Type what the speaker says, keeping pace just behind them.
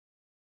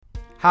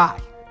Hi,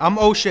 I'm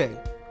O'Shea,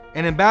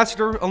 an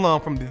ambassador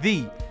alum from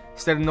the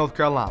state of North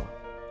Carolina.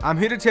 I'm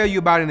here to tell you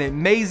about an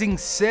amazing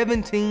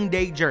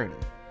 17-day journey.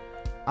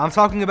 I'm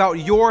talking about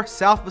your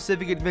South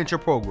Pacific Adventure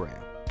program.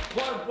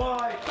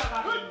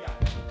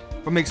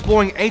 From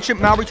exploring ancient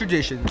Maori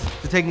traditions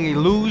to taking a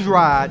luge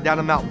ride down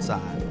a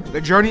mountainside,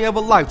 the journey of a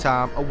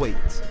lifetime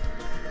awaits.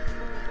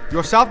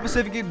 Your South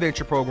Pacific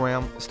Adventure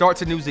program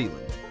starts in New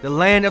Zealand, the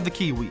land of the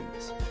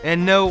Kiwis.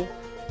 And no,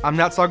 I'm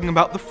not talking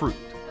about the fruit.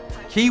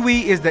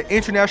 Kiwi is the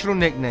international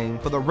nickname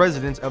for the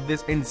residents of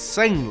this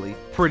insanely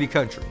pretty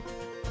country.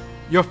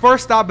 Your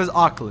first stop is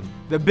Auckland,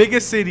 the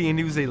biggest city in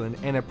New Zealand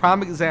and a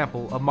prime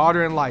example of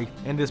modern life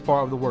in this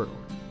part of the world.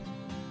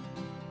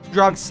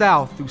 Drive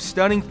south through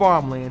stunning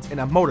farmlands in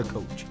a motor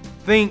coach.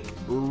 Think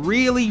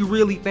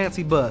really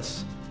fancy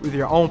bus with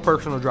your own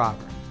personal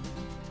driver.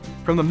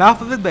 From the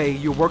mouth of the bay,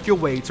 you'll work your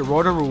way to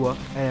Rotorua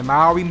and a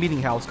Maori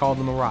meeting house called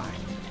the Marae.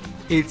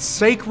 It's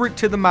sacred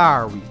to the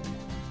Maori,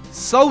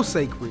 so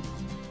sacred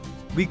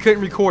we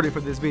couldn't record it for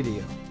this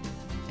video.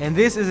 And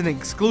this is an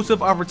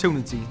exclusive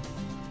opportunity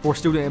for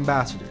student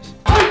ambassadors.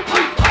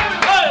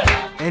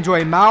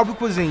 Enjoy Maori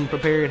cuisine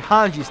prepared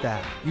Hanji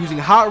style, using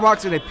hot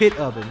rocks in a pit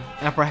oven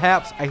and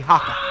perhaps a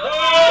haka.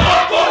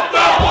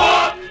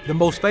 The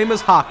most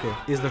famous haka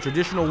is the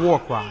traditional war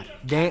cry,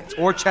 dance,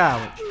 or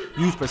challenge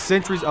used for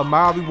centuries of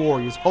Maori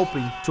warriors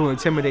hoping to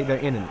intimidate their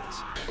enemies.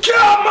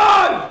 Come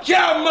on!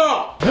 Come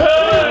on!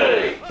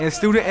 Hey! And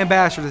student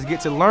ambassadors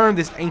get to learn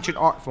this ancient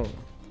art form,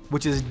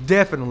 which is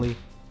definitely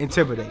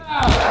intimidating.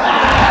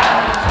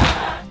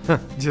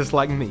 Just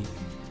like me.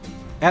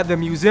 At the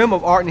Museum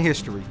of Art and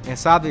History,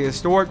 inside the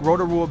historic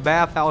Rotorua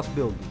Bathhouse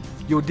building,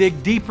 you'll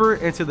dig deeper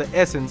into the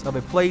essence of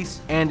a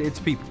place and its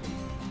people.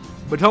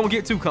 But don't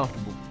get too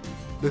comfortable,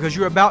 because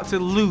you're about to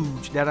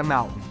luge down a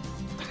mountain.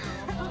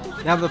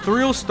 Now the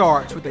thrill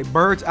starts with a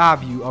bird's eye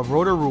view of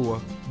Rotorua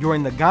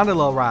during the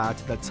gondola ride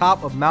to the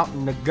top of Mount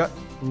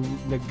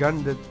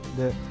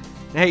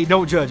Hey,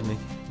 don't judge me.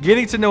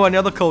 Getting to know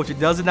another culture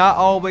does not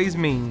always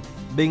mean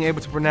being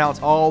able to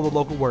pronounce all the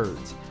local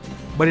words.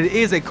 But it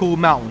is a cool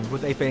mountain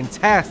with a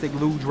fantastic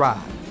luge ride.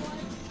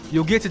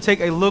 You'll get to take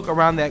a look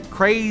around that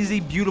crazy,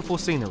 beautiful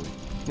scenery,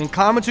 then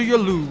climb into your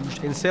luge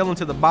and sail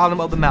into the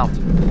bottom of the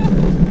mountain.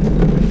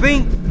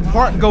 Think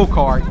part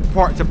go-kart,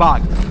 part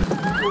toboggan.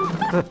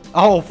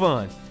 All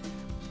fun.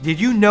 Did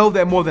you know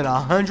that more than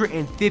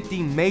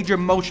 150 major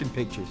motion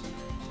pictures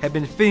have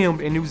been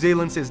filmed in New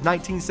Zealand since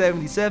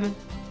 1977?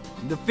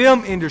 The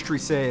film industry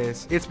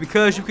says it's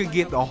because you could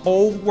get the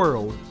whole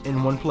world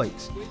in one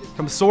place.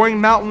 From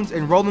soaring mountains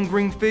and rolling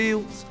green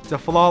fields to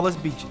flawless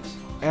beaches,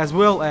 as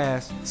well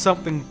as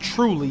something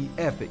truly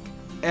epic,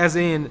 as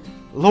in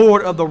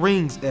Lord of the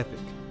Rings epic.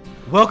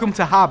 Welcome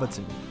to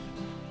Hobbiton.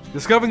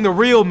 Discovering the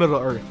real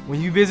Middle-earth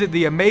when you visit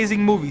the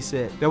amazing movie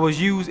set that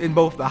was used in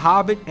both The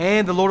Hobbit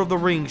and the Lord of the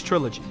Rings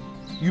trilogy.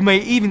 You may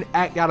even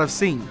act out of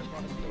scene.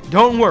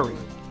 Don't worry,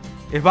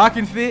 if I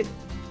can fit,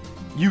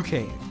 you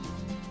can.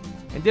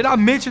 And did I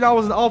mention I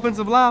was an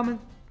offensive lineman?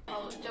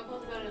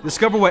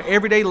 Discover what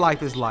everyday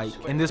life is like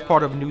in this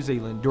part of New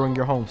Zealand during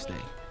your homestay.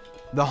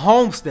 The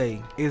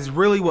homestay is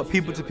really what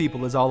People to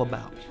People is all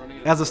about.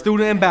 As a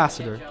student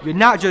ambassador, you're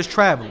not just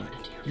traveling,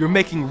 you're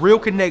making real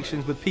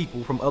connections with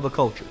people from other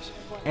cultures.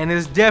 And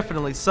it's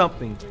definitely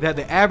something that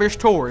the average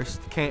tourist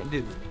can't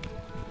do.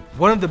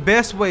 One of the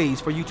best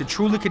ways for you to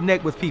truly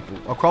connect with people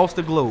across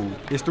the globe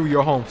is through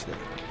your homestay.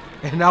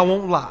 And I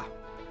won't lie,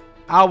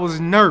 I was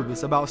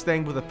nervous about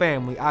staying with a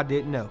family I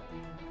didn't know.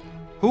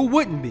 Who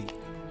wouldn't be?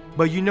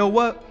 But you know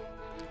what?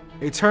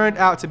 It turned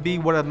out to be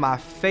one of my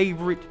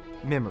favorite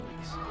memories.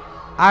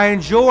 I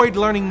enjoyed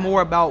learning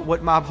more about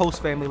what my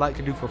host family liked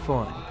to do for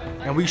fun,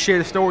 and we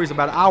shared stories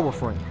about our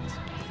friends.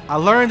 I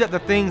learned that the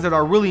things that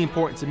are really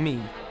important to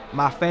me,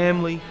 my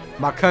family,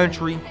 my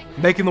country,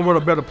 making the world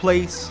a better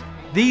place,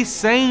 these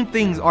same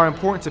things are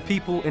important to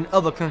people in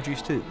other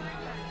countries too.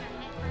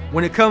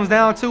 When it comes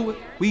down to it,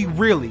 we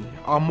really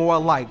are more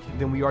alike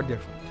than we are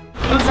different.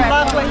 It was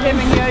lovely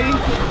having you.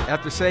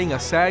 After saying a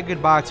sad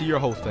goodbye to your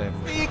host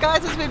family, You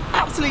guys, it's been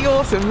absolutely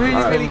awesome,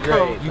 really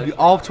cool. you'll be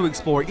off to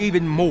explore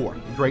even more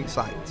great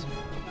sights.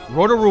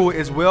 Rotorua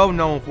is well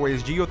known for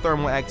its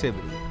geothermal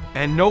activity,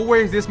 and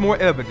nowhere is this more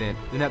evident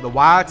than at the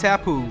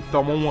Waitapu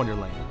Thermal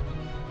Wonderland.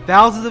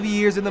 Thousands of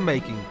years in the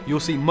making,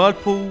 you'll see mud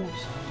pools,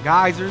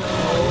 geysers,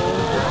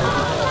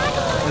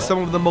 and some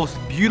of the most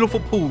beautiful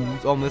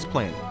pools on this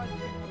planet.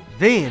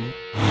 Then,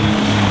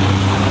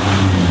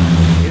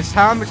 it's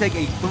time to take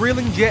a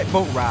thrilling jet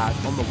boat ride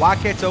on the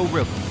Waikato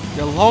River,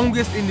 the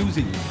longest in New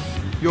Zealand.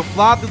 You'll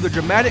fly through the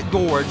dramatic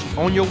gorge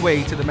on your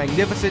way to the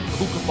magnificent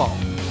Huka Falls.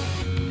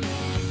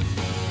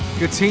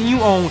 Continue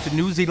on to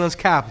New Zealand's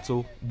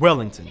capital,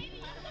 Wellington.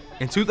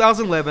 In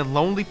 2011,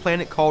 Lonely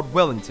Planet called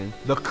Wellington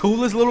the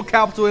coolest little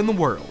capital in the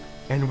world,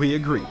 and we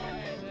agree.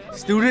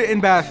 Student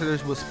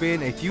ambassadors will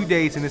spend a few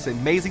days in this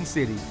amazing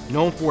city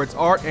known for its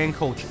art and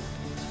culture.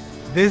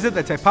 Visit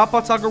the Te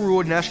Papa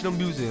Takarua National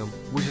Museum,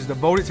 which is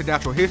devoted to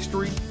natural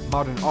history,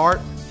 modern art,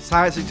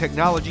 science and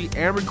technology,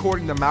 and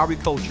recording the Maori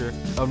culture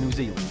of New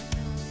Zealand.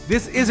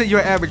 This isn't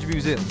your average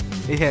museum.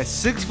 It has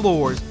 6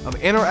 floors of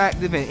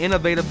interactive and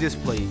innovative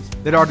displays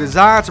that are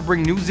designed to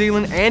bring New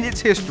Zealand and its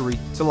history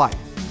to life.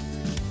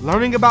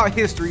 Learning about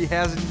history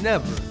has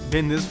never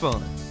been this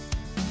fun.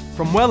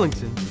 From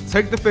Wellington,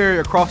 take the ferry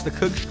across the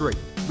Cook Strait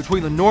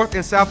between the North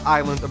and South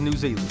Islands of New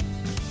Zealand.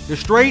 The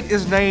strait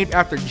is named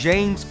after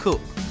James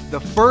Cook, the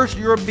first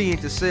European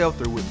to sail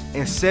through it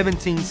in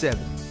 1770.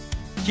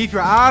 Keep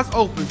your eyes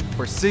open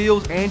for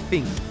seals and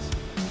penguins.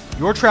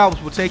 Your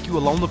travels will take you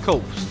along the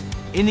coast,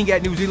 ending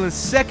at New Zealand's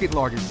second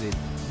largest city,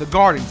 the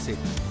Garden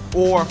City,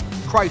 or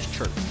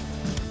Christchurch.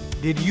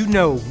 Did you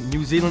know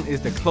New Zealand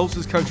is the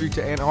closest country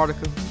to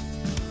Antarctica?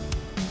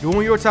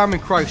 During your time in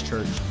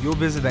Christchurch, you'll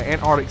visit the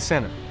Antarctic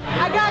Center.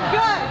 I got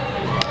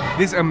good.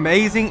 This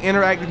amazing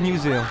interactive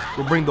museum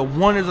will bring the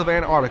wonders of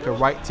Antarctica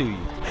right to you.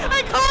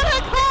 I caught.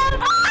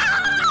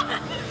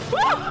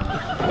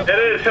 It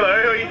is. Hello,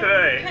 how are you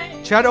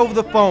today? Chat over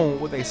the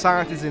phone with a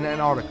scientist in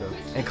Antarctica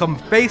and come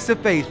face to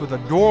face with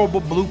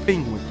adorable blue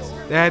penguins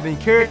that have been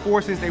cared for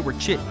since they were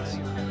chicks.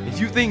 If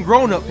you think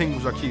grown-up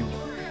penguins are cute,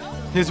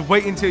 just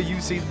wait until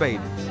you see the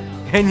babies.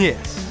 And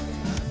yes,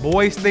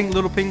 boys think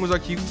little penguins are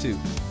cute too.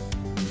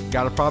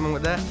 Got a problem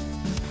with that?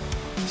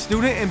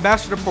 Student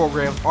ambassador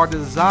programs are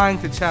designed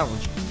to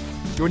challenge you.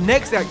 Your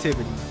next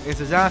activity is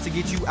designed to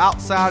get you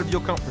outside of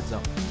your comfort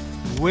zone.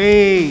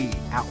 Way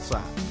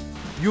outside.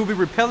 You'll be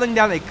rappelling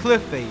down a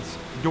cliff face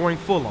during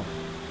Full On.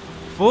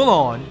 Full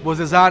On was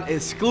designed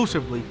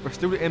exclusively for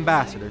student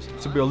ambassadors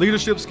to build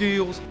leadership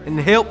skills and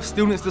help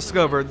students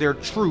discover their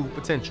true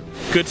potential.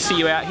 Good to see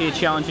you out here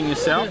challenging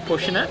yourself,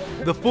 pushing it.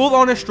 The Full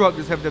On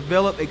instructors have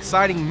developed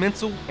exciting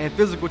mental and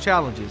physical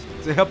challenges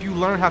to help you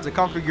learn how to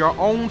conquer your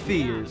own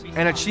fears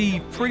and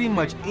achieve pretty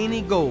much any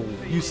goal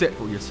you set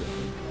for yourself.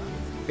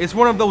 It's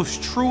one of those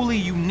truly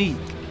unique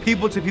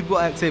people-to-people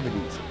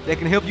activities that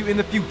can help you in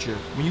the future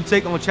when you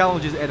take on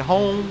challenges at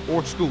home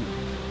or school.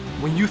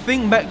 When you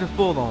think back to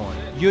Full On,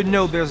 you'll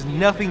know there's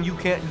nothing you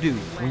can't do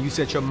when you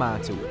set your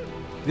mind to it.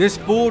 This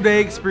full-day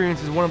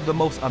experience is one of the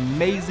most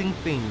amazing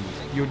things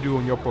you'll do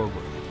in your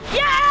program.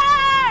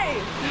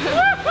 Yay!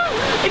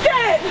 We did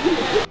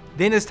it!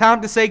 Then it's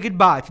time to say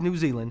goodbye to New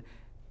Zealand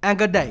and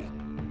good day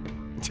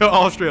to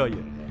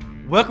Australia.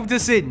 Welcome to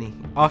Sydney,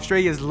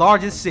 Australia's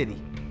largest city.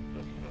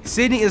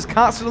 Sydney is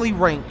constantly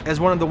ranked as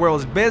one of the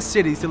world's best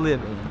cities to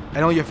live in,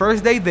 and on your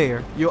first day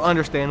there, you'll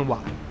understand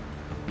why.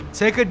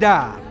 Take a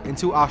dive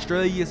into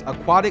Australia's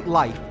aquatic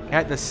life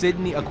at the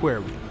Sydney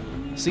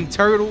Aquarium. See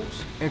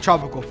turtles and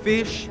tropical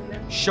fish,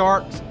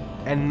 sharks,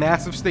 and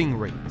massive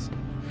stingrays.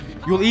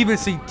 You'll even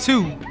see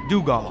 2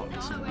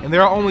 dugongs, and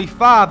there are only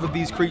 5 of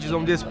these creatures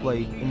on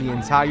display in the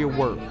entire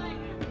world.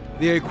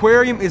 The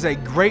aquarium is a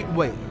great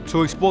way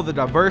to explore the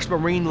diverse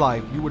marine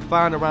life you would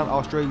find around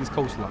Australia's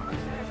coastline.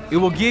 It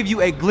will give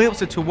you a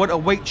glimpse into what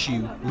awaits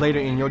you later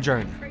in your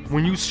journey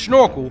when you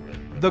snorkel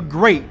the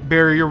Great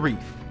Barrier Reef.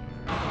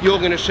 You're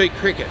going to see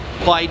cricket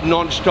played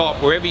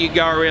non-stop wherever you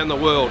go around the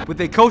world.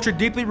 With a culture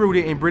deeply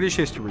rooted in British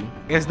history,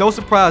 it's no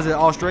surprise that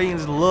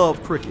Australians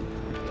love cricket.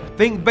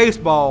 Think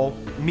baseball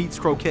meets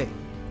croquet.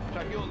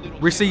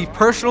 Receive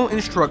personal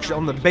instruction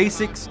on the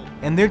basics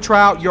and then try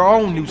out your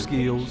own new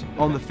skills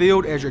on the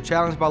field as you're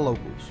challenged by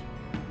locals.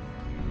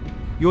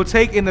 You'll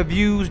take in the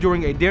views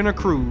during a dinner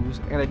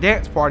cruise and a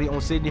dance party on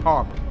Sydney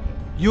Harbour.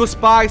 You'll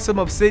spy some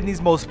of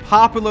Sydney's most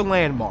popular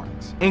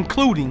landmarks,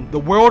 including the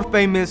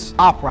world-famous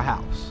Opera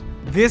House.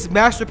 This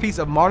masterpiece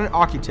of modern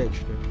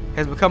architecture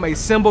has become a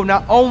symbol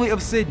not only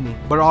of Sydney,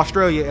 but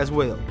Australia as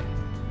well.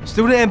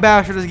 Student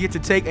ambassadors get to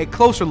take a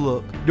closer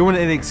look during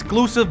an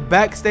exclusive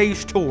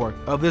backstage tour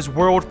of this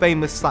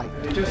world-famous site.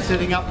 Just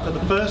setting up for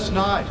the first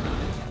night.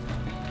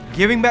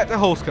 Giving back to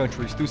host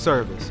countries through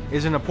service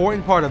is an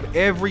important part of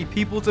every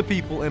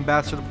people-to-people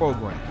ambassador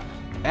program.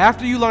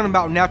 After you learn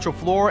about natural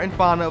flora and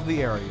fauna of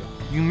the area,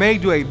 you may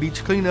do a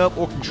beach cleanup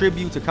or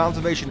contribute to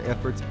conservation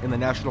efforts in the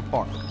national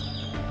park.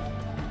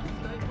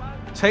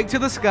 Take to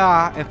the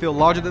sky and feel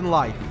larger than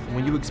life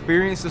when you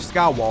experience the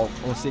skywalk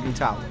on Sydney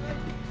Tower.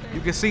 You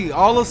can see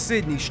all of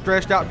Sydney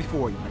stretched out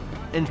before you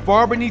and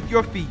far beneath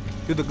your feet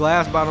through the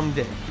glass-bottom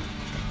deck.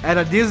 At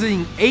a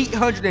dizzying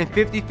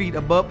 850 feet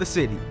above the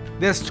city,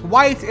 that's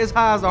twice as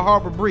high as the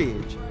Harbour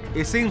Bridge.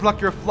 It seems like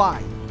you're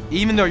flying,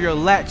 even though you're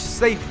latched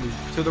safely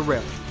to the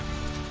railing.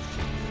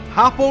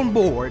 Hop on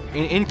board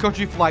an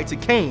in-country flight to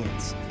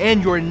Cairns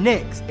and your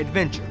next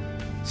adventure,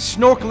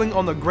 snorkeling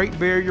on the Great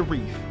Barrier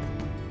Reef.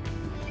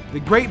 The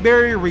Great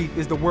Barrier Reef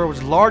is the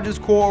world's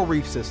largest coral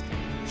reef system,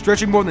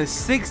 stretching more than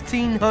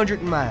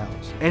 1,600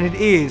 miles, and it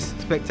is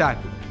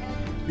spectacular.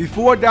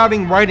 Before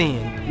diving right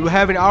in, you'll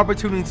have an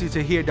opportunity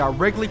to hear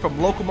directly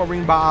from local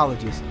marine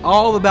biologists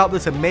all about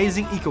this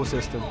amazing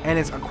ecosystem and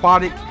its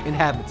aquatic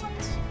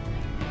inhabitants.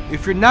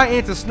 If you're not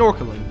into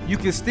snorkeling, you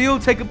can still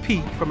take a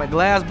peek from a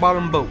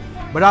glass-bottom boat,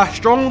 but I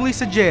strongly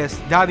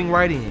suggest diving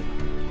right in.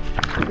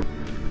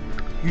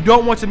 You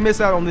don't want to miss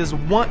out on this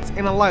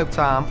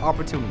once-in-a-lifetime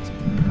opportunity.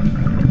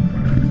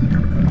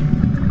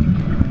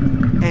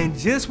 And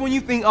just when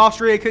you think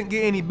Australia couldn't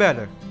get any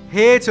better,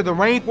 head to the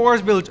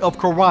rainforest village of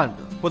Kuranda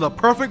for the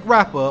perfect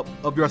wrap-up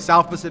of your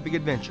South Pacific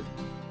adventure.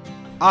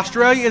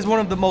 Australia is one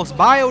of the most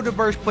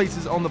biodiverse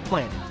places on the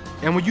planet,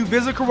 and when you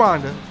visit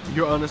Kuranda,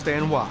 you'll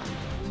understand why.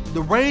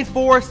 The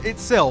rainforest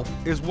itself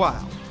is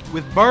wild,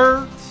 with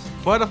birds,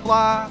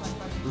 butterflies,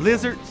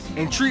 lizards,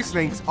 and tree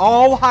snakes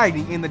all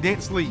hiding in the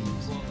dense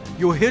leaves.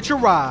 You'll hitch a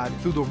ride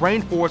through the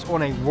rainforest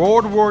on a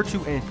World War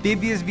II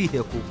amphibious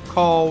vehicle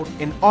called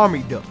an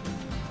army duck.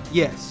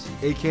 Yes,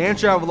 it can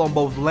travel on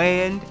both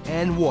land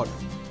and water.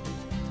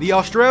 The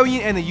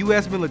Australian and the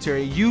US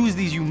military used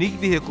these unique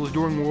vehicles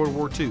during World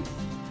War II.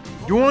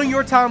 During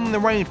your time in the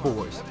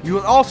rainforest, you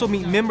will also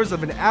meet members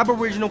of an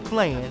Aboriginal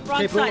clan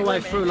Keep all the way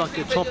through like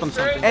you're chopping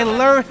something. and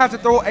learn how to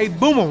throw a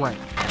boomerang.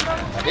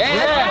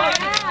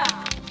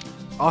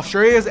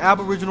 Australia's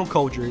Aboriginal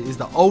culture is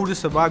the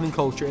oldest surviving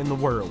culture in the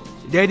world,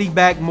 dating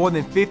back more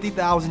than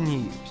 50,000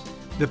 years.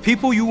 The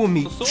people you will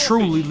meet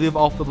truly live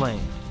off the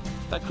land.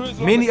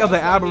 Many of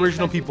the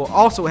Aboriginal people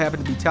also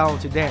happen to be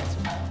talented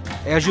dancers,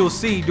 as you'll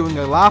see during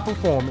a live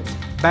performance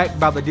backed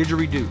by the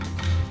didgeridoo.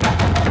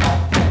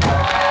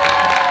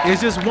 It's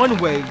just one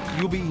way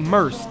you'll be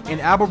immersed in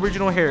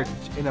Aboriginal heritage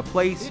in a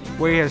place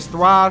where it has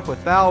thrived for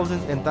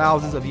thousands and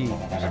thousands of years.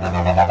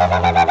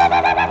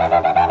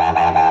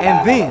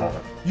 And then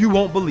you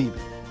won't believe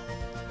it.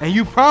 And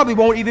you probably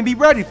won't even be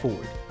ready for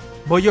it.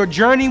 But your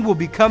journey will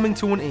be coming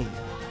to an end.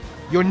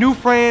 Your new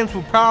friends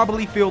will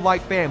probably feel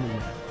like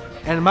family,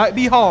 and it might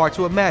be hard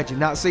to imagine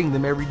not seeing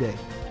them every day.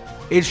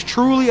 It's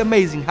truly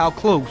amazing how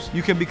close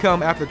you can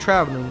become after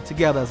traveling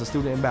together as a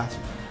student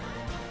ambassador.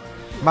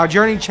 My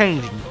journey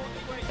changed me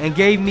and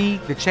gave me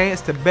the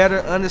chance to better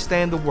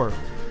understand the world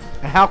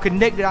and how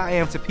connected I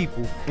am to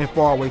people in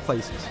faraway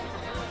places.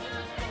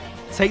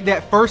 Take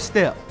that first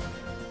step,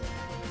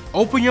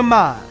 open your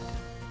mind,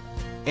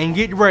 and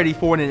get ready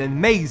for an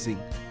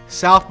amazing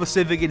South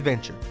Pacific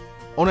adventure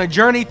on a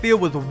journey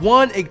filled with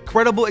one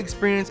incredible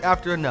experience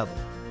after another.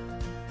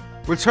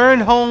 Return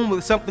home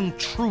with something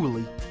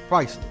truly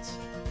priceless,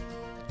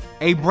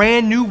 a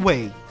brand new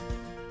way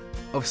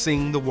of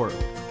seeing the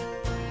world.